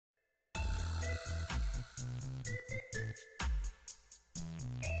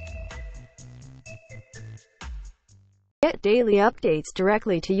Get daily updates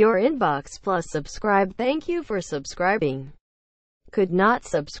directly to your inbox plus subscribe. Thank you for subscribing. Could not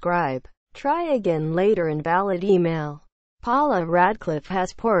subscribe. Try again later. Invalid email. Paula Radcliffe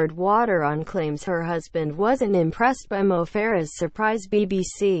has poured water on claims her husband wasn't impressed by Mo Farah's surprise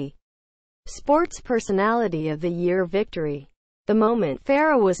BBC Sports Personality of the Year victory. The moment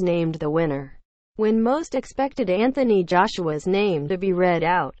Farah was named the winner. When most expected Anthony Joshua's name to be read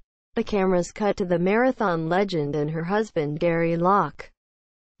out, the cameras cut to the marathon legend and her husband Gary Locke.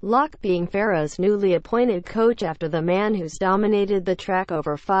 Locke being Farah's newly appointed coach after the man who's dominated the track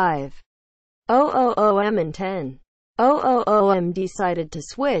over 5,000 and 10,000 decided to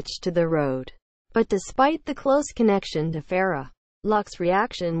switch to the road. But despite the close connection to Farah, Locke's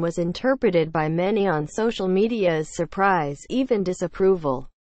reaction was interpreted by many on social media as surprise, even disapproval.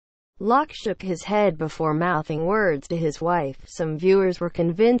 Locke shook his head before mouthing words to his wife. Some viewers were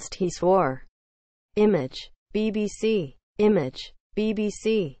convinced he swore. Image. BBC. Image.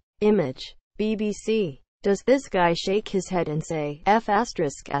 BBC. Image. BBC. Does this guy shake his head and say, F***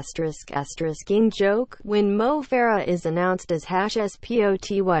 king joke, when Mo Farah is announced as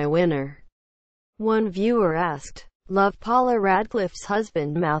 #SPOTY winner? One viewer asked, love Paula Radcliffe's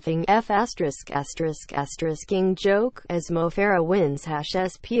husband mouthing F*** king joke as Mo Farah wins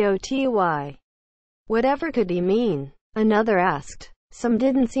 #SPOTY. Whatever could he mean? Another asked. Some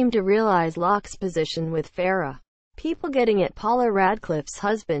didn't seem to realize Locke's position with Farah. People getting at Paula Radcliffe's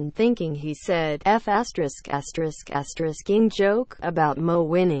husband thinking he said F*** king joke about Mo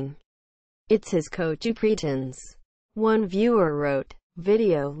winning. It's his coach who pretends. One viewer wrote,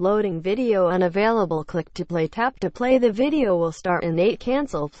 video loading, video unavailable, click to play, tap to play, the video will start in 8,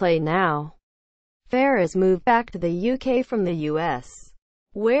 cancel play now. Farah's moved back to the UK from the US,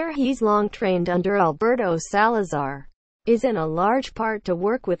 where he's long trained under Alberto Salazar, is in a large part to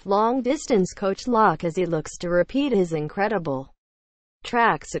work with long-distance coach Locke as he looks to repeat his incredible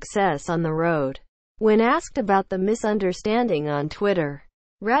track success on the road. When asked about the misunderstanding on Twitter,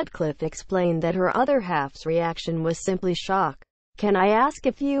 Radcliffe explained that her other half's reaction was simply shock. Can I ask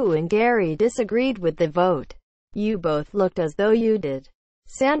if you and Gary disagreed with the vote? You both looked as though you did.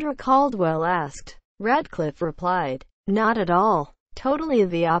 Sandra Caldwell asked. Radcliffe replied, not at all. Totally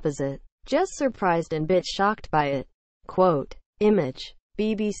the opposite. Just surprised and bit shocked by it. Quote. Image.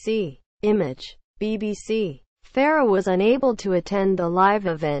 BBC. Image. BBC. Farah was unable to attend the live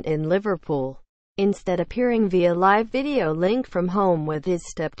event in Liverpool, instead appearing via live video link from home with his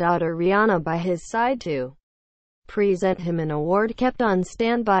stepdaughter Rihanna by his side to present him an award kept on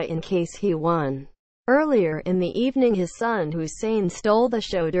standby in case he won. Earlier in the evening, his son Hussein stole the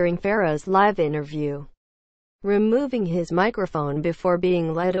show during Farah's live interview, removing his microphone before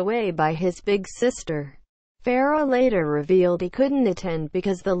being led away by his big sister. Farah later revealed he couldn't attend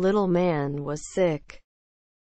because the little man was sick.